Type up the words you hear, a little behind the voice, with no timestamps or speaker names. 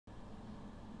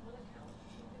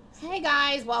Hey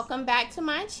guys, welcome back to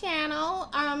my channel.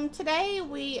 Today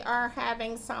we are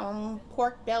having some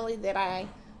pork belly that I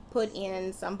put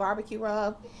in some barbecue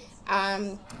rub,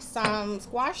 some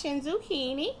squash and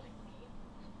zucchini,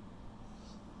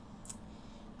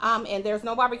 and there's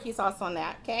no barbecue sauce on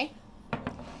that, okay?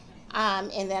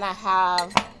 And then I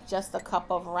have just a cup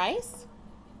of rice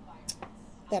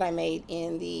that I made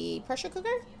in the pressure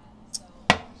cooker.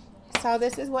 So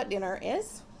this is what dinner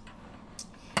is.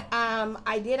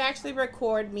 I did actually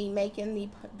record me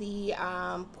making the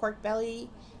pork belly,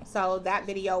 so that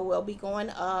video will be going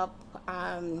up.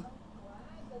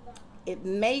 It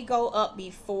may go up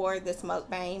before this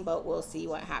mukbang, but we'll see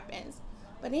what happens.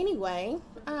 But anyway,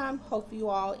 hope you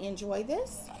all enjoy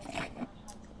this.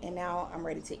 And now I'm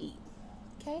ready to eat.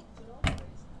 Okay.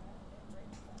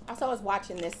 Also, I was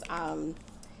watching this,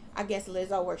 I guess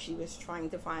Lizzo, where she was trying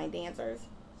to find dancers.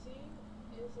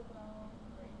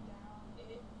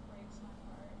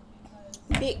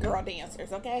 Big girl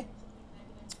dancers, okay?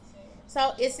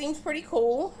 So it seems pretty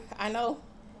cool. I know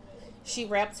she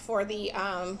reps for the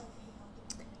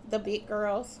big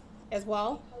girls as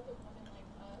well.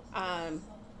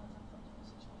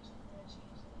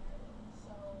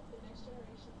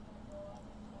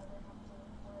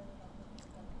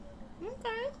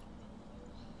 Okay.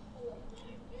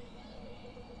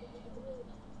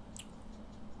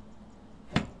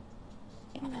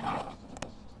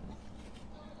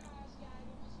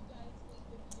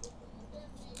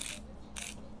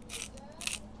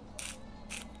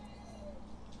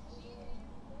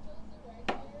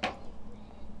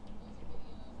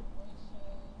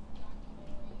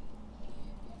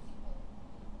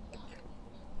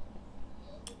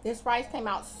 This rice came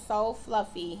out so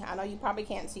fluffy. I know you probably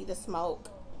can't see the smoke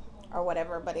or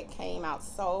whatever, but it came out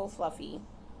so fluffy.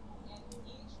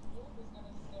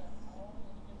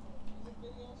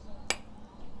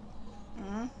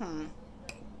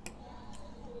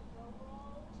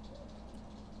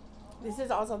 This is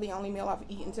also the only meal I've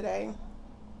eaten today.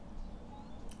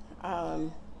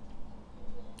 Not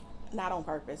on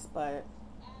purpose, but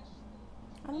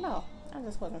I don't know. I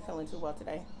just wasn't feeling too well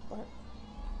today. But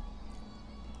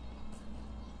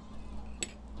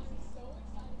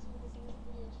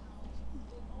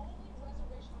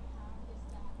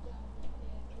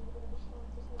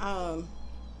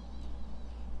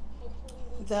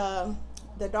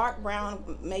the dark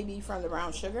brown may be from the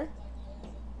brown sugar.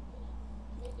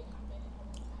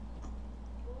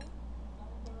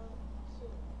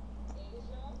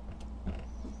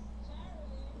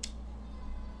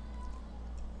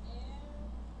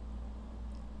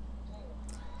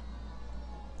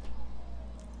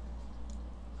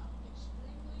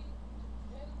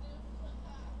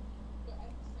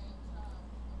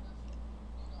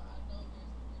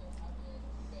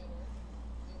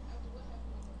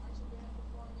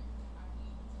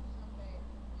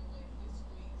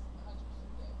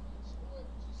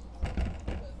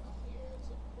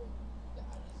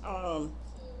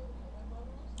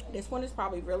 This one is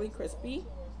probably really crispy.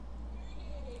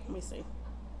 Let me see.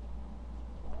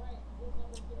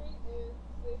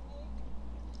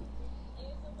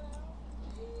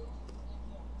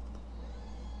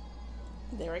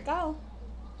 There we go.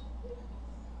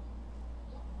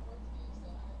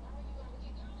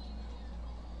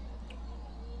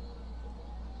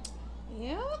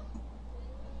 Yeah.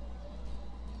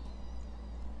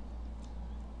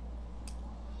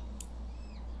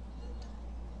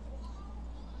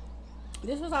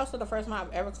 This was also the first time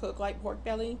I've ever cooked like pork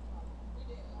belly.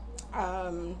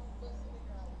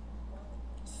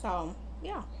 So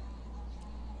yeah.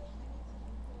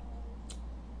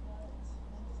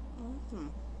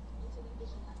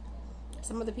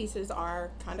 Some of the pieces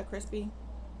are kind of crispy,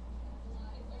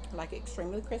 like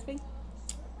extremely crispy.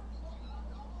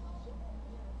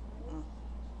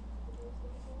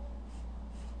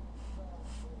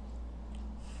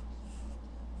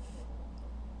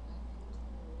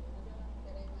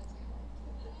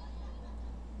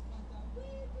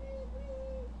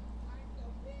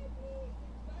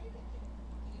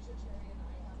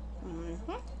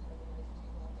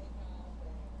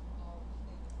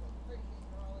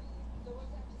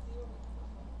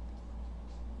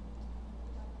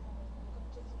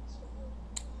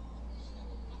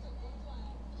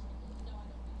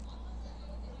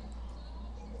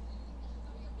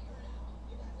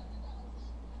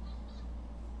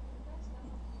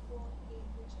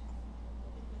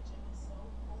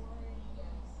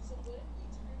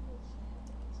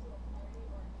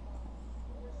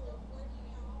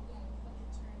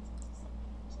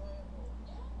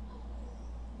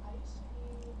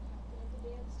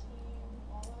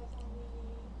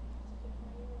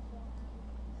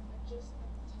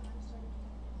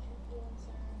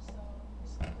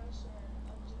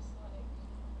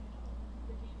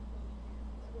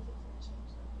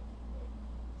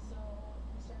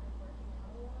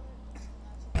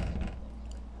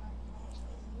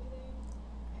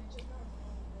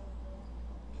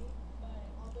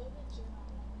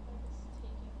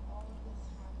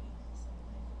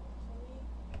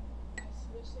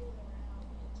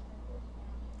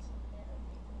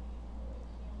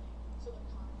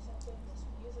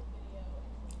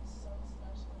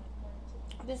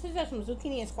 This is just some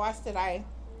zucchini and squash that I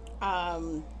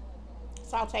um,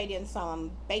 sauteed in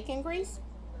some bacon grease.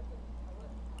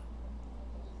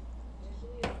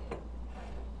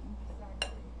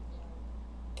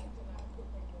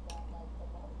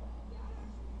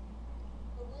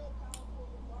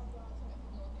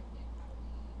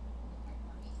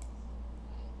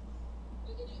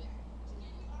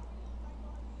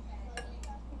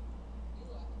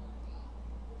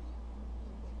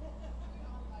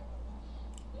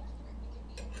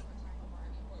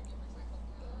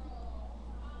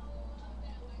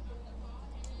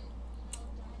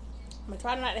 I'm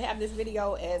gonna try not to have this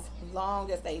video as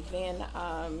long as they've been.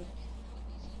 I'm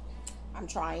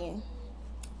trying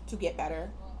to get better.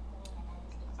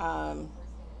 Um,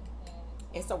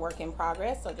 it's a work in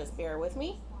progress, so just bear with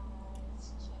me.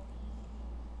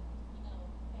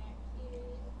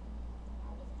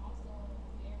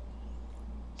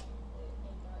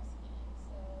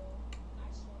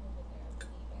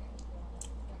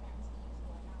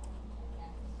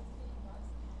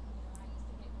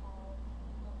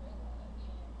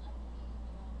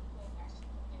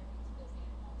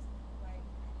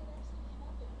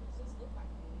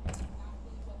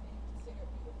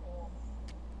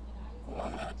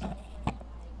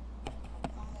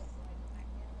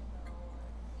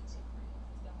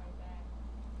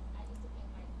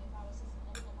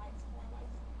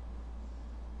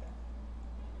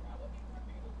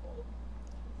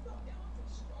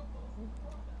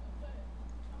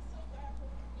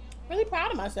 Really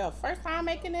proud of myself. First time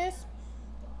making this.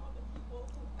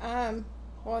 Um,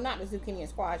 well, not the zucchini and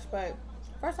squash, but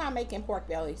first time making pork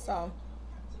belly. So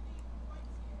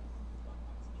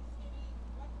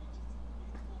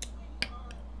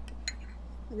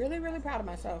really, really proud of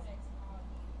myself.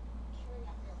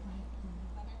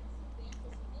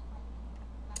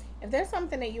 If there's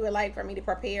something that you would like for me to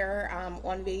prepare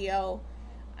on video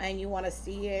and you want to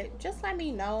see it, just let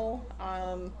me know.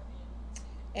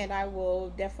 And I will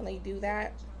definitely do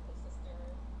that.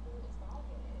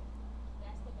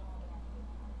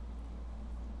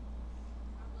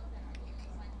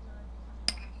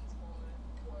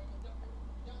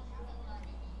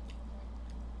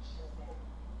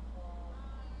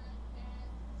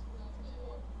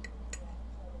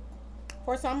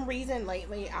 For some reason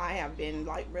lately, I have been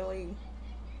like really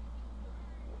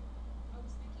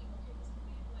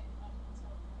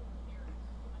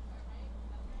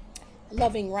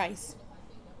loving rice.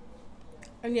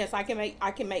 And yes, I can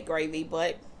make gravy,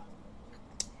 but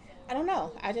I don't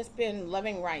know. I just been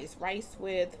loving rice. Rice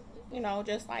with,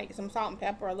 just like some salt and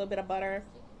pepper, a little bit of butter.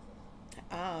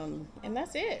 And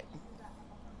that's it.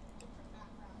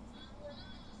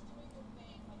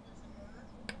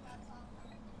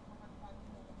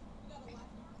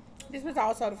 This was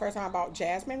also the first time I bought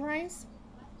jasmine rice.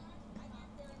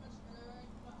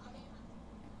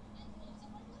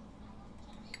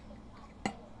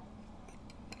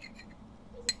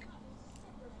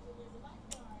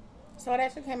 So it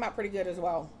actually came out pretty good as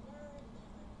well.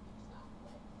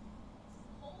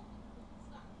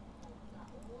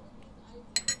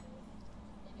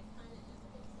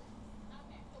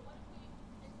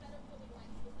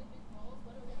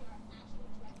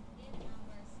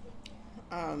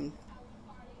 Um,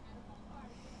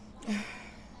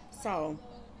 so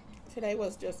today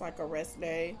was just like a rest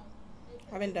day.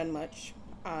 I haven't done much.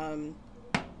 Um,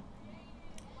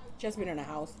 just been in the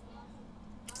house.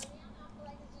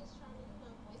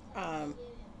 Um,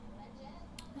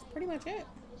 that's pretty much it.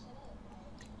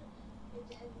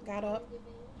 Got up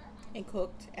and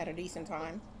cooked at a decent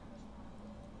time.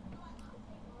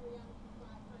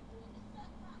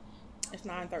 It's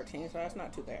 9:13, so that's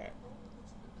not too bad.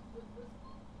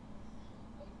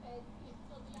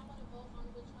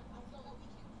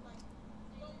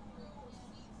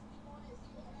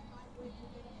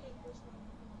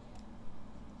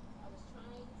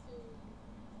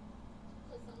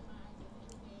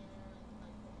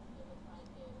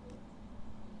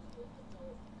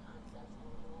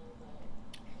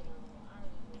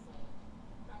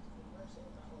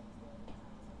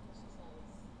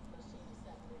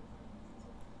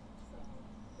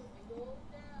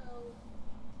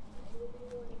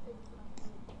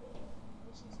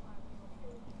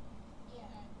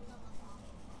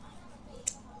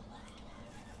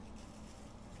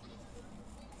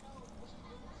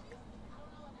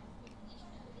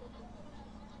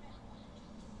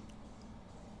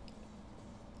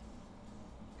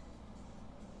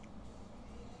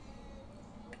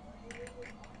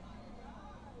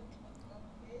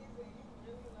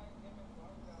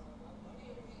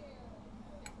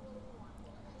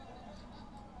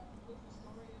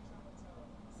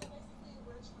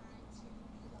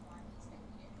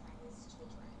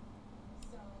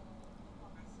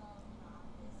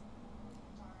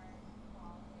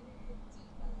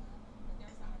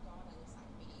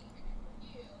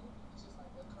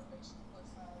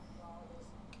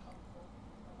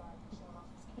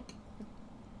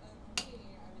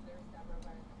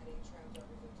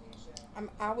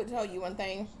 I would tell you one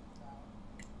thing.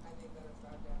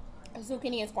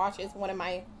 Zucchini and squash is one of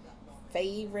my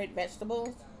favorite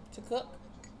vegetables to cook.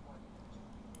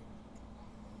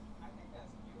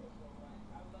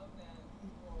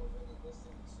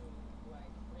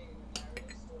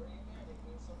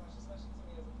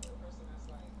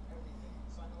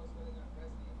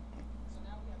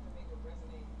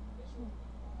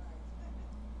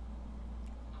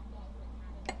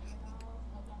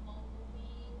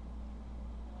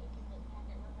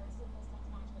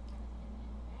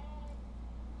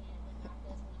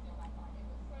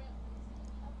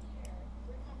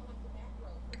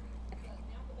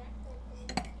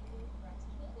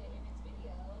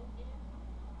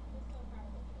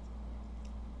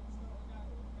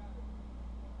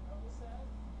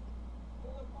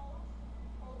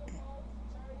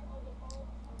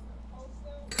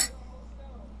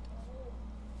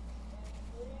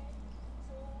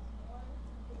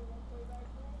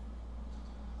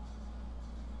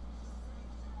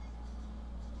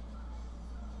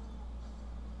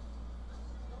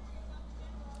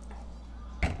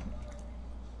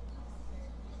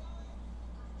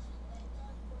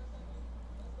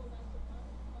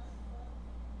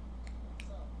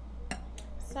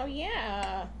 So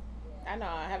yeah, I know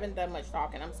I haven't done much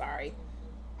talking. I'm sorry.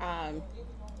 Um,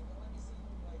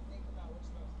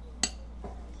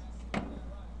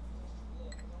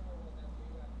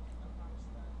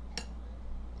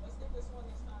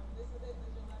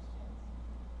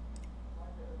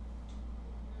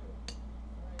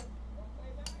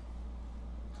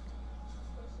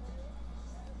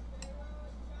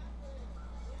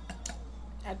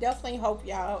 I definitely hope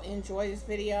y'all enjoy this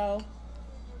video.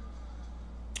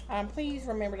 Please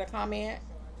remember to comment,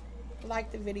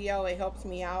 like the video. It helps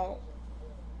me out.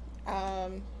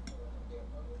 Um,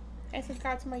 and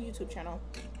subscribe to my YouTube channel.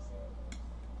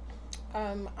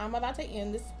 I'm about to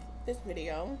end this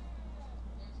video.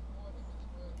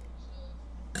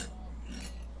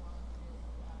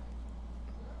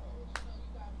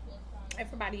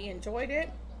 Everybody enjoyed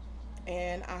it,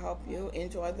 and I hope you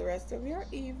enjoy the rest of your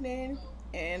evening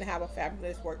and have a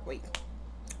fabulous work week.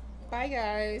 Bye,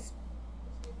 guys.